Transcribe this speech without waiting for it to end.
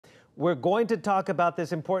We're going to talk about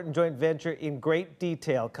this important joint venture in great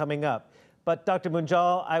detail coming up. But Dr.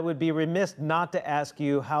 Munjal, I would be remiss not to ask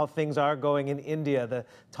you how things are going in India. The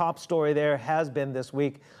top story there has been this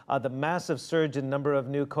week the massive surge in number of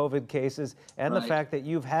new COVID cases and the fact that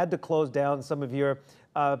you've had to close down some of your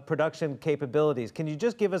production capabilities. Can you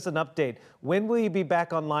just give us an update? When will you be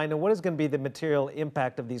back online, and what is going to be the material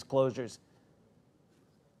impact of these closures?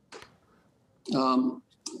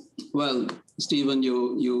 Well, Stephen,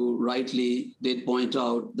 you rightly did point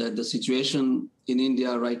out that the situation in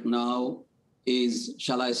India right now is,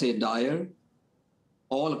 shall I say, dire.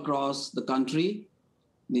 All across the country,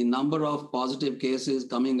 the number of positive cases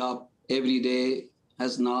coming up every day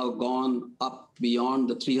has now gone up beyond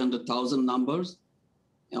the 300,000 numbers.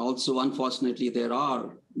 And also, unfortunately, there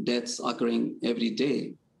are deaths occurring every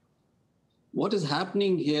day. What is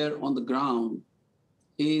happening here on the ground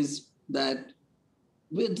is that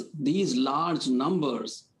with these large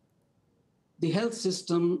numbers, the health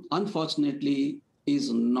system, unfortunately,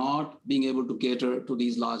 is not being able to cater to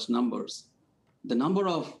these large numbers. The number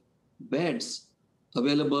of beds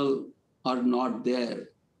available are not there.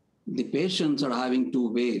 The patients are having to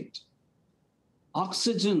wait.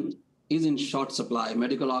 Oxygen is in short supply,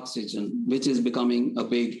 medical oxygen, which is becoming a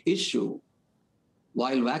big issue.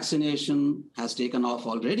 While vaccination has taken off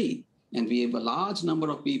already, and we have a large number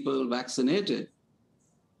of people vaccinated,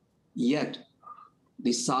 yet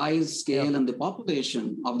the size, scale, and the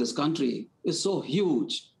population of this country is so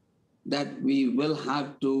huge that we will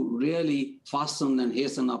have to really fasten and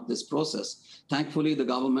hasten up this process. Thankfully, the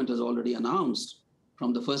government has already announced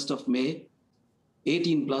from the 1st of May,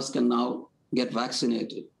 18 plus can now get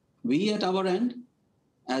vaccinated. We at our end,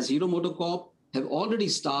 as Hero MotoCorp, have already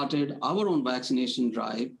started our own vaccination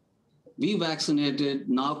drive. We vaccinated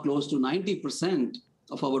now close to 90%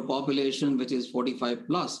 of our population, which is 45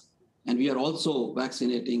 plus. And we are also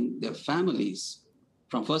vaccinating their families.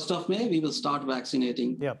 From 1st of May, we will start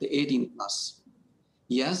vaccinating the 18 plus.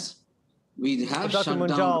 Yes, we have shut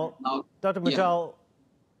down. Dr. Munjal,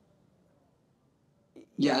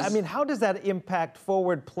 yes. I mean, how does that impact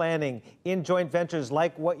forward planning in joint ventures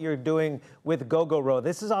like what you're doing with Gogoro?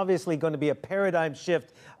 This is obviously going to be a paradigm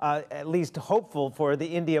shift, at least hopeful for the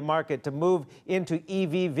India market to move into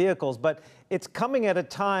EV vehicles. But it's coming at a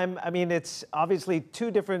time, I mean, it's obviously two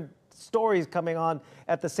different stories coming on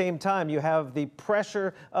at the same time. You have the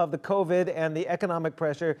pressure of the COVID and the economic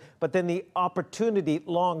pressure, but then the opportunity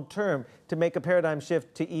long term to make a paradigm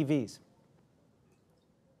shift to EVs.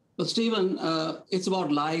 Well, Stephen, it's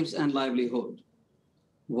about lives and livelihood.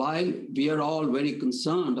 While we are all very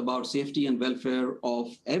concerned about safety and welfare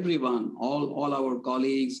of everyone, all our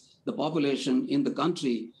colleagues, the population in the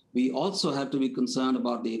country, we also have to be concerned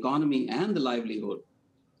about the economy and the livelihood.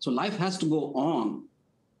 So life has to go on.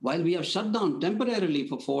 While we have shut down temporarily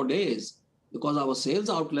for 4 days because our sales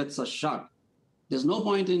outlets are shut, there's no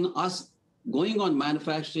point in us going on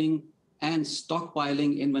manufacturing and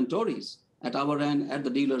stockpiling inventories at our end, at the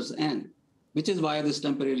dealer's end, which is why this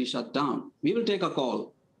temporary shutdown. We will take a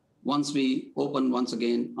call once we open once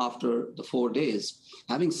again after the 4 days.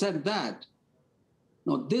 Having said that,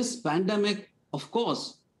 now this pandemic, of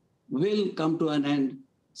course, will come to an end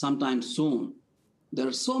sometime soon. There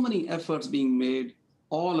are so many efforts being made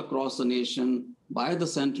all across the nation by the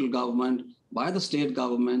central government, by the state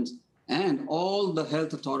governments, and all the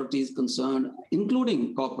health authorities concerned,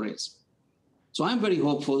 including corporates. So I'm very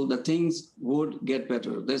hopeful that things would get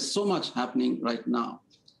better. There's so much happening right now.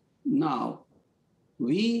 Now,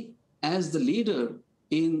 we, as the leader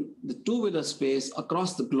in the two-wheeler space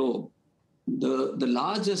across the globe, the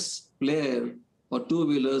largest player for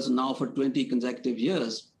two-wheelers now for 20 consecutive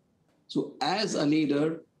years. So as a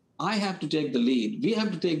leader, I have to take the lead. We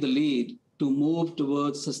have to take the lead to move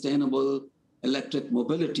towards sustainable electric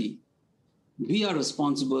mobility. We are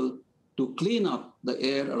responsible to clean up the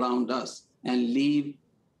air around us and leave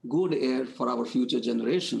good air for our future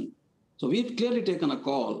generation. So we've clearly taken a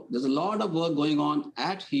call. There's a lot of work going on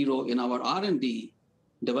at Hero in our R&D,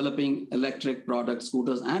 developing electric products,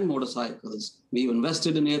 scooters, and motorcycles. We've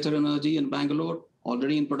invested in Ather Energy in Bangalore,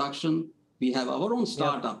 already in production. We have our own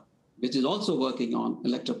startup, which is also working on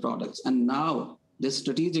electric products. And now this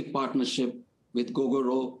strategic partnership with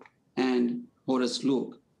Gogoro and Horace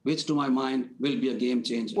Luke, which to my mind will be a game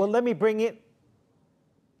changer. Well,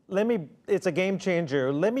 it's a game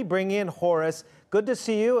changer. Let me bring in Horace. Good to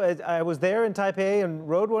see you. I was there in Taipei and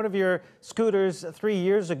rode one of your scooters 3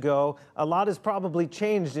 years ago. A lot has probably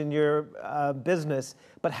changed in your business,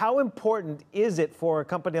 but how important is it for a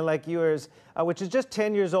company like yours, which is just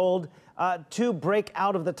 10 years old, to break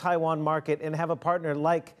out of the Taiwan market and have a partner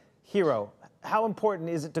like Hero? How important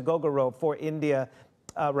is it to Gogoro for India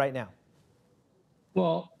right now?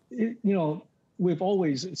 Well, we've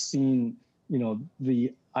always seen,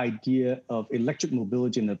 the idea of electric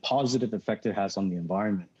mobility and the positive effect it has on the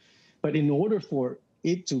environment. But in order for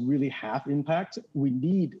it to really have impact, we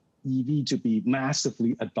need EV to be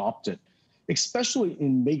massively adopted, especially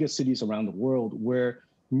in mega cities around the world where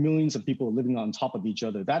millions of people are living on top of each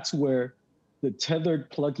other. That's where the tethered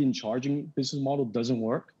plug-in charging business model doesn't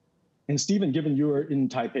work. And Stephen, given you were in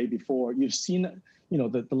Taipei before, you've seen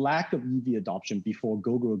the lack of EV adoption before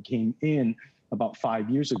Gogoro came in about 5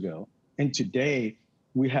 years ago. And today,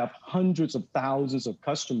 we have hundreds of thousands of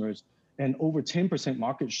customers and over 10%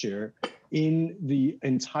 market share in the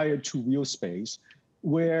entire two-wheel space,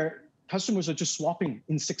 where customers are just swapping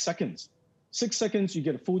in 6 seconds. 6 seconds, you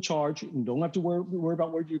get a full charge. You don't have to worry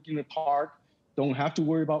about where you're going to park. Don't have to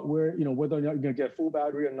worry about whether or not you're going to get a full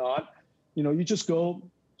battery or not. You just go,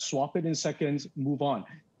 swap it in seconds, move on.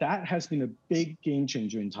 That has been a big game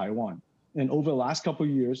changer in Taiwan. And over the last couple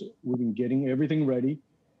of years, we've been getting everything ready.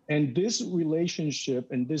 And this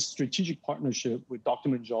relationship and this strategic partnership with Dr.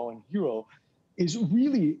 Munjal and Hero is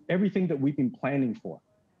really everything that we've been planning for.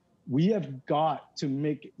 We have got to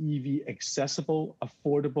make EV accessible,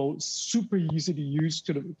 affordable, super easy to use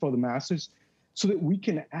for the masses so that we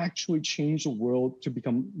can actually change the world to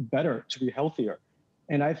become better, to be healthier.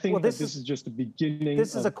 And I think this is just the beginning of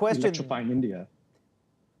electrifying India.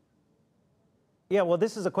 Yeah, well,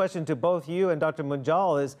 this is a question to both you and Dr.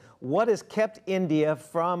 Munjal is, what has kept India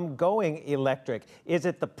from going electric? Is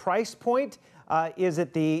it the price point? Is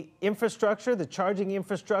it the infrastructure, the charging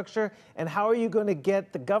infrastructure? And how are you going to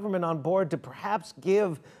get the government on board to perhaps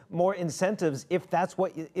give more incentives if that's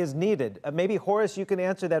what is needed? Maybe, Horace, you can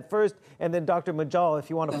answer that first, and then Dr. Munjal, if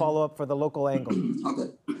you want to follow up for the local angle.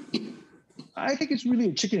 Okay. I think it's really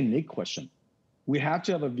a chicken and egg question. We have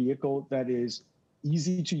to have a vehicle that is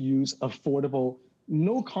easy to use, affordable,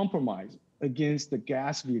 no compromise against the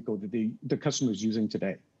gas vehicle that the customer is using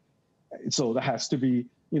today. So that has to be,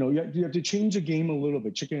 you have to change the game a little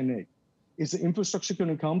bit, chicken and egg. Is the infrastructure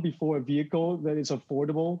going to come before a vehicle that is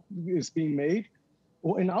affordable is being made?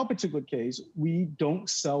 Well, in our particular case, we don't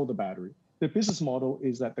sell the battery. The business model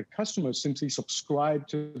is that the customer simply subscribe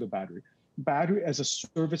to the battery. Battery as a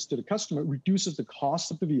service to the customer reduces the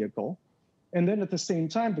cost of the vehicle. And then at the same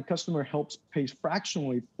time, the customer pays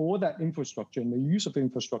fractionally for that infrastructure and the use of the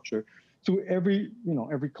infrastructure through every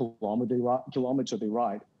kilometer they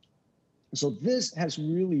ride. So this has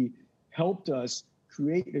really helped us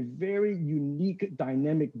create a very unique,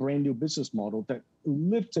 dynamic, brand new business model that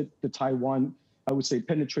lifted the Taiwan, I would say,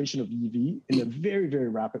 penetration of EV in a very, very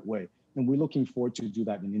rapid way. And we're looking forward to do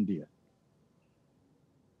that in India.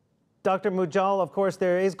 Dr. Munjal, of course,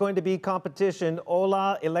 there is going to be competition.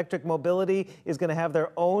 Ola Electric Mobility is going to have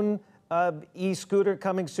their own e-scooter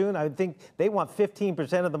coming soon. I think they want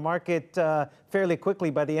 15% of the market fairly quickly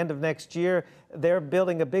by the end of next year. They're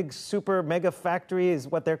building a big super mega factory is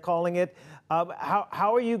what they're calling it.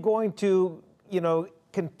 How are you going to,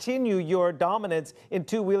 continue your dominance in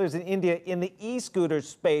two-wheelers in India in the e-scooter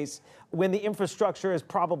space when the infrastructure is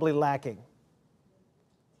probably lacking?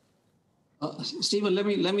 Stephen,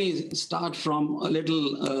 let me start from a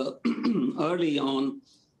little early on.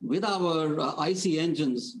 With our IC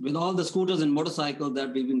engines, with all the scooters and motorcycles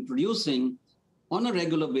that we've been producing on a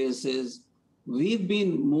regular basis, we've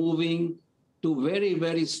been moving to very,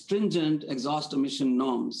 very stringent exhaust emission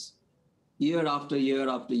norms year after year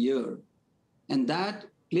after year. And that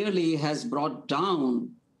clearly has brought down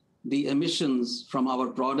the emissions from our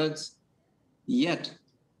products. Yet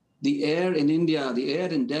the air in India, the air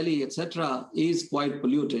in Delhi, etc., is quite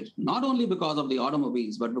polluted, not only because of the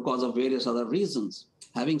automobiles, but because of various other reasons.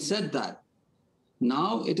 Having said that,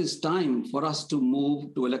 now it is time for us to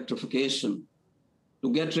move to electrification,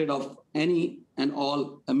 to get rid of any and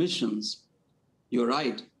all emissions. You're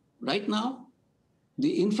right. Right now,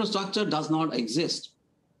 the infrastructure does not exist,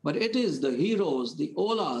 but it is the Heroes, the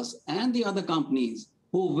Olas, and the other companies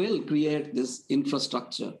who will create this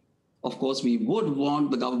infrastructure. Of course, we would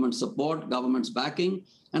want the government support, government's backing,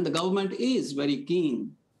 and the government is very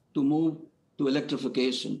keen to move to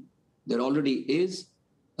electrification. There already is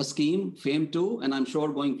a scheme, FAME 2, and I'm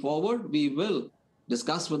sure going forward, we will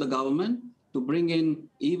discuss with the government to bring in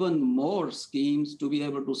even more schemes to be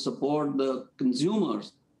able to support the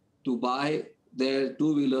consumers to buy their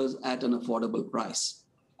two-wheelers at an affordable price.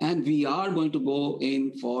 And we are going to go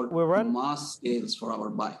in for mass scales for our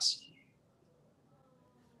bikes.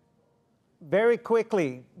 Very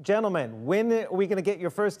quickly, gentlemen, when are we going to get your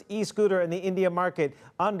first e-scooter in the India market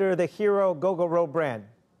under the Hero Gogoro brand?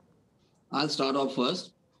 I'll start off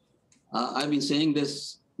first. I've been saying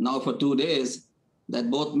this now for 2 days, that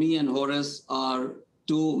both me and Horace are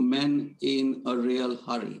two men in a real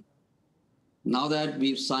hurry. Now that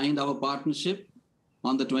we've signed our partnership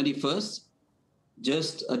on the 21st,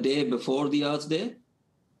 just a day before the Earth Day,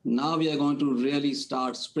 now we are going to really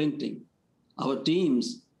start sprinting. Our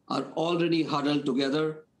teams are already huddled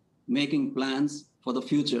together, making plans for the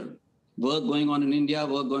future. Work going on in India,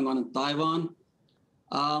 work going on in Taiwan.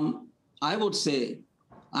 I would say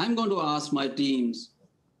I'm going to ask my teams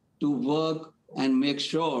to work and make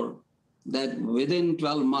sure that within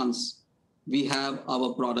 12 months, we have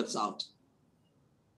our products out.